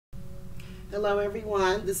Hello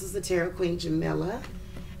everyone, this is the Tarot Queen Jamila,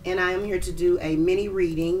 and I am here to do a mini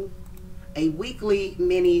reading, a weekly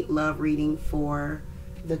mini love reading for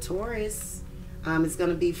the Taurus. It's going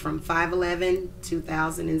to be from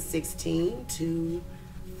 5/11/2016 to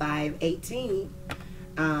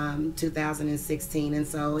 5/18/2016, and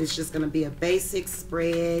so it's just going to be a basic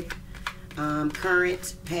spread,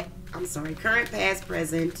 current, past,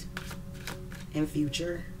 present, and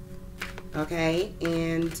future. Okay,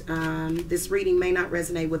 and this reading may not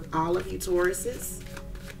resonate with all of you Tauruses.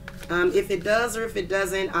 If it does or if it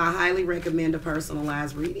doesn't, I highly recommend a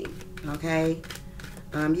personalized reading. Okay,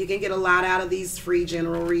 you can get a lot out of these free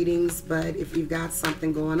general readings, but if you've got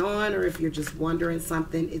something going on or if you're just wondering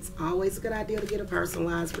something, it's always a good idea to get a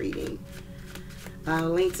personalized reading.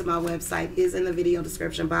 Link to my website is in the video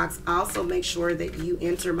description box. Also, make sure that you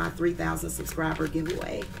enter my 3,000 subscriber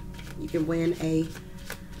giveaway. You can win a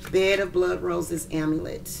Bed of Blood Roses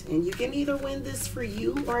amulet, and you can either win this for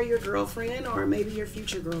you or your girlfriend or maybe your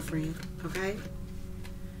future girlfriend. Okay,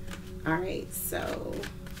 all right, so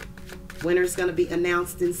winner's going to be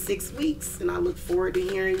announced in 6 weeks, and I look forward to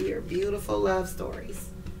hearing your beautiful love stories.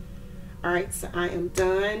 All right, so I am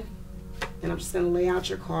done, and I'm just going to lay out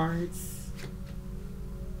your cards.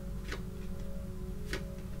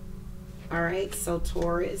 All right, so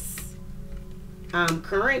Taurus,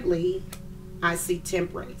 currently I see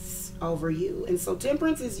Temperance over you. And so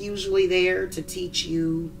Temperance is usually there to teach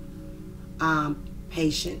you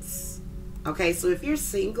patience. Okay, so if you're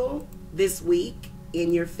single this week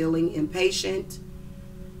and you're feeling impatient,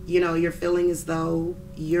 you're feeling as though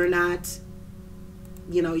you're not,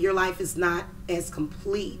 your life is not as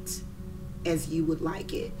complete as you would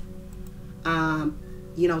like it.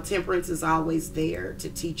 Temperance is always there to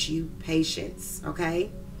teach you patience,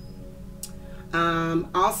 okay?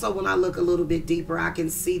 Also, when I look a little bit deeper, I can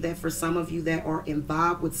see that for some of you that are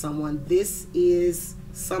involved with someone, this is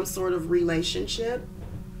some sort of relationship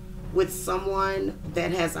with someone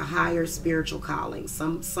that has a higher spiritual calling,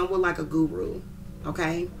 someone like a guru,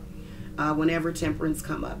 okay? Whenever Temperance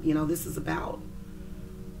come up, this is about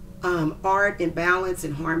art and balance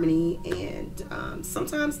and harmony, and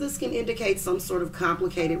sometimes this can indicate some sort of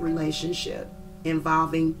complicated relationship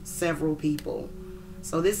involving several people.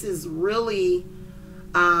 So this is really,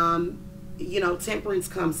 Temperance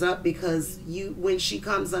comes up because when she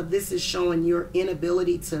comes up, this is showing your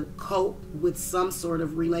inability to cope with some sort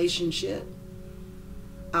of relationship.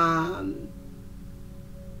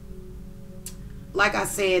 Like I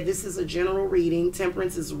said, this is a general reading.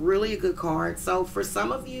 Temperance is really a good card. So for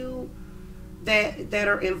some of you that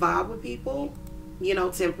are involved with people,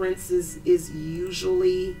 Temperance is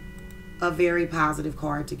usually a very positive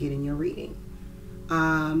card to get in your reading.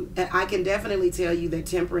 I can definitely tell you that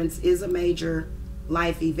Temperance is a major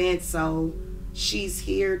life event, so she's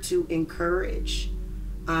here to encourage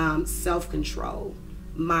self-control,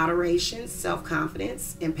 moderation,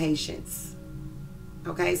 self-confidence, and patience.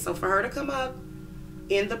 Okay, so for her to come up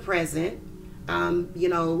in the present,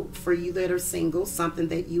 for you that are single, something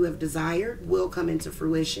that you have desired will come into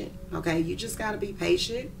fruition. Okay, you just got to be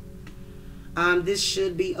patient. This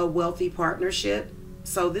should be a wealthy partnership.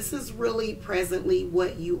 So this is really presently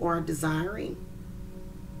what you are desiring.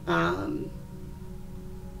 I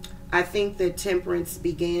think that Temperance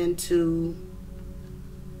began to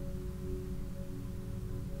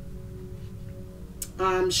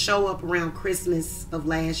show up around Christmas of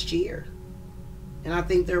last year. And I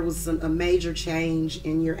think there was a major change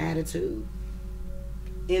in your attitude.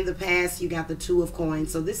 In the past, you got the Two of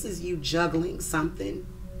Coins. So this is you juggling something.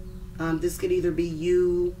 This could either be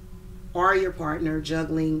you or your partner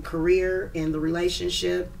juggling career and the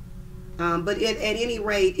relationship. But at any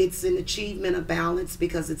rate, it's an achievement of balance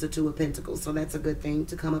because it's a Two of Pentacles. So that's a good thing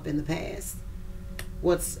to come up in the past.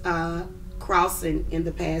 What's crossing in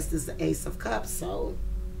the past is the Ace of Cups. So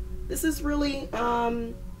this is really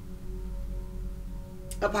a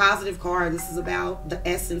positive card. This is about the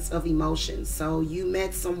essence of emotions. So you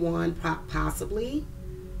met someone possibly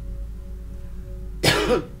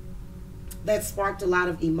that sparked a lot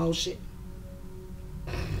of emotion.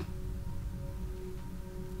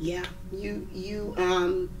 Yeah, you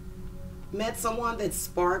met someone that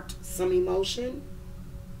sparked some emotion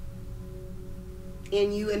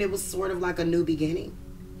in you, and it was sort of like a new beginning.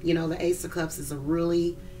 The Ace of Cups is a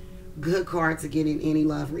really good card to get in any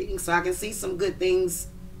love reading. So I can see some good things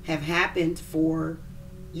have happened for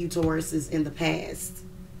you Tauruses in the past.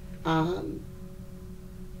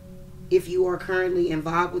 If you are currently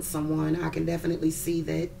involved with someone, I can definitely see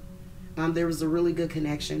that there was a really good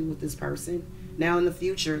connection with this person. Now in the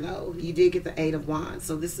future though, you did get the Eight of Wands,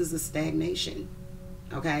 so this is a stagnation.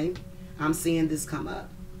 Okay, I'm seeing this come up.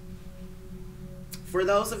 For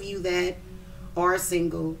those of you that are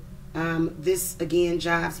single, this again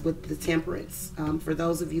jives with the Temperance. For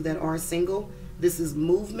those of you that are single, this is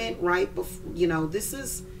movement right before, you know, this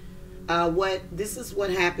is what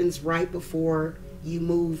happens right before you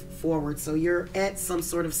move forward. So you're at some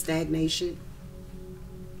sort of stagnation.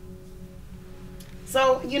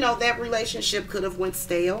 So, you know, that relationship could have went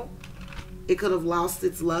stale. It could have lost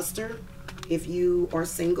its luster if you are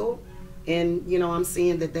single. And, you know, I'm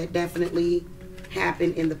seeing that definitely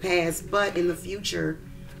happened in the past. But in the future,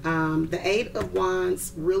 the Eight of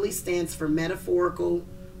Wands really stands for metaphorical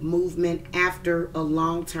movement after a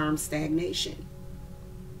long-term stagnation.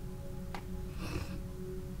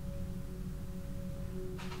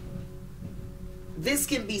 This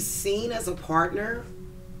can be seen as a partner,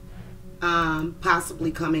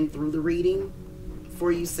 possibly coming through the reading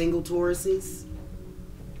for you single Tauruses.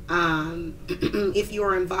 If you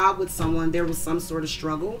are involved with someone, there was some sort of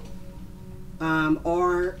struggle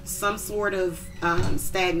or some sort of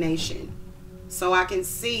stagnation. So I can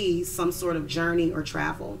see some sort of journey or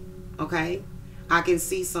travel, okay? I can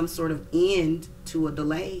see some sort of end to a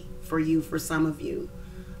delay for you, for some of you.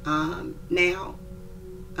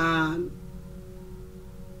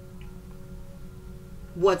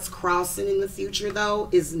 What's crossing in the future, though,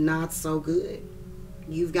 is not so good.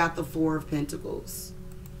 You've got the Four of Pentacles.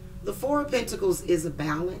 The Four of Pentacles is a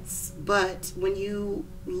balance, but when you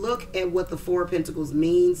look at what the Four of Pentacles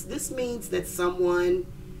means, this means that someone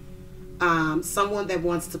that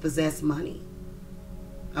wants to possess money,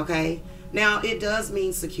 okay? Now, it does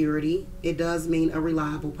mean security. It does mean a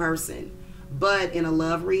reliable person. But in a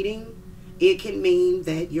love reading, it can mean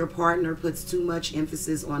that your partner puts too much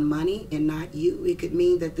emphasis on money and not you. It could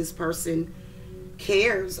mean that this person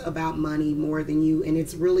cares about money more than you, and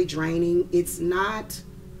it's really draining. It's not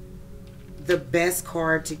the best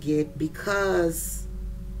card to get because,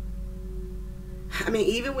 I mean,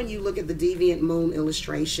 even when you look at the Deviant Moon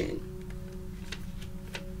illustration,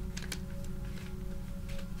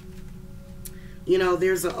 you know,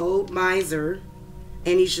 there's an old miser,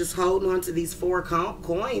 and he's just holding on to these 4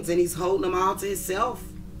 coins, and he's holding them all to himself.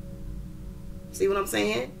 See what I'm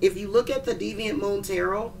saying? If you look at the Deviant Moon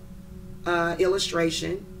Tarot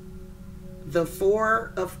illustration, the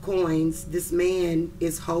 4 of coins, this man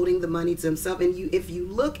is holding the money to himself. And if you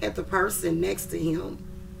look at the person next to him,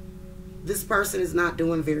 this person is not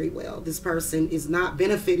doing very well. This person is not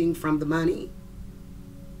benefiting from the money.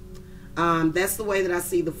 That's the way that I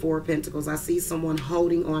see the Four of Pentacles. I see someone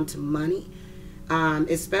holding on to money.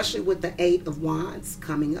 Especially with the Eight of Wands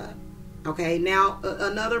coming up. Okay, now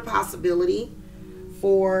another possibility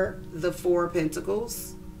for the Four of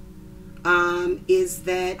Pentacles is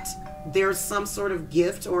that there's some sort of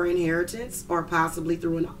gift or inheritance, or possibly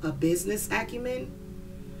through a business acumen.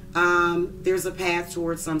 There's a path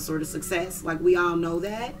towards some sort of success. Like, we all know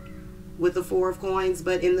that with the Four of Coins,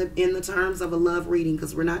 but in the terms of a love reading,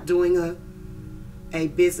 because we're not doing a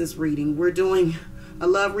business reading, we're doing a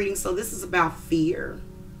love reading. So this is about fear.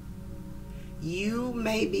 You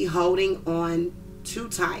may be holding on too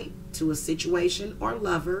tight to a situation or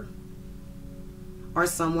lover or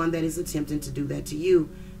someone that is attempting to do that to you.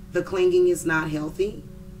 The clinging is not healthy.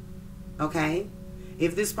 Okay?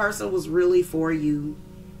 If this person was really for you,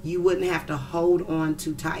 you wouldn't have to hold on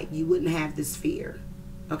too tight. You wouldn't have this fear.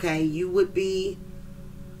 Okay? You would be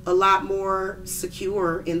a lot more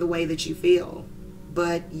secure in the way that you feel,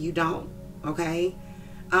 but you don't. Okay?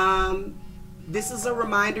 This is a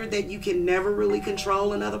reminder that you can never really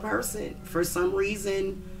control another person. For some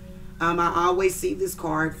reason, I always see this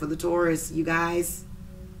card for the Taurus, you guys.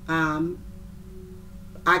 I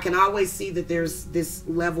can always see that there's this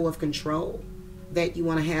level of control that you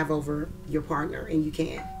want to have over your partner, and you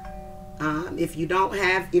can't. If you don't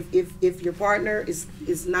have, if your partner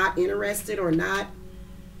is not interested or not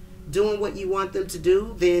doing what you want them to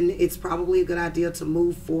do, then it's probably a good idea to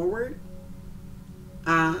move forward.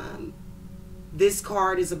 This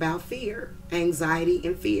card is about fear, anxiety,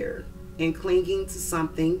 and fear, and clinging to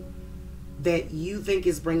something that you think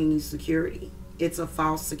is bringing you security. It's a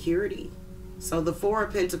false security. So the Four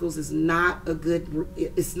of Pentacles is not a good,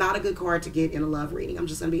 it's not a good card to get in a love reading. I'm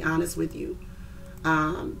just going to be honest with you.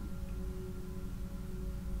 I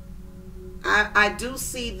do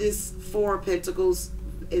see this Four of Pentacles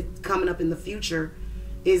coming up in the future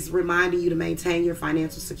is reminding you to maintain your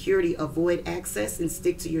financial security, avoid access, and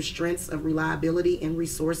stick to your strengths of reliability and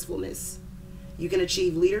resourcefulness. You can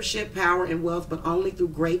achieve leadership, power, and wealth, but only through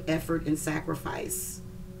great effort and sacrifice.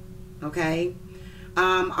 Okay?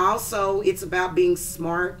 Also, it's about being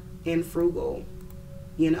smart and frugal.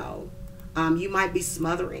 You know, you might be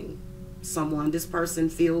smothering someone. This person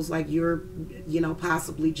feels like you're, you know,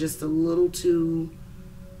 possibly just a little too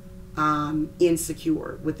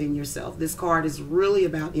insecure within yourself. This card is really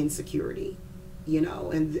about insecurity, you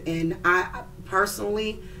know, and I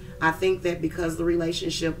personally, I think that because the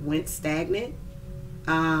relationship went stagnant,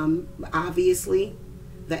 obviously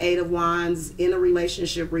the Eight of Wands in a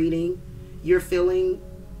relationship reading, you're feeling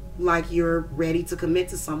like you're ready to commit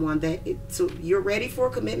to someone, you're ready for a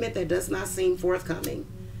commitment that does not seem forthcoming.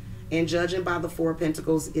 And judging by the Four of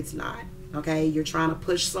Pentacles, it's not. Okay, you're trying to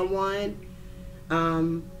push someone.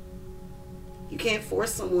 You can't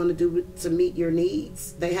force someone to meet your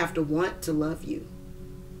needs. They have to want to love you.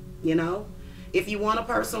 You know, if you want a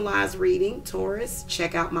personalized reading, Taurus,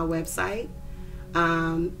 check out my website.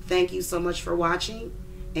 Thank you so much for watching,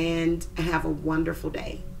 and have a wonderful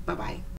day. Bye-bye.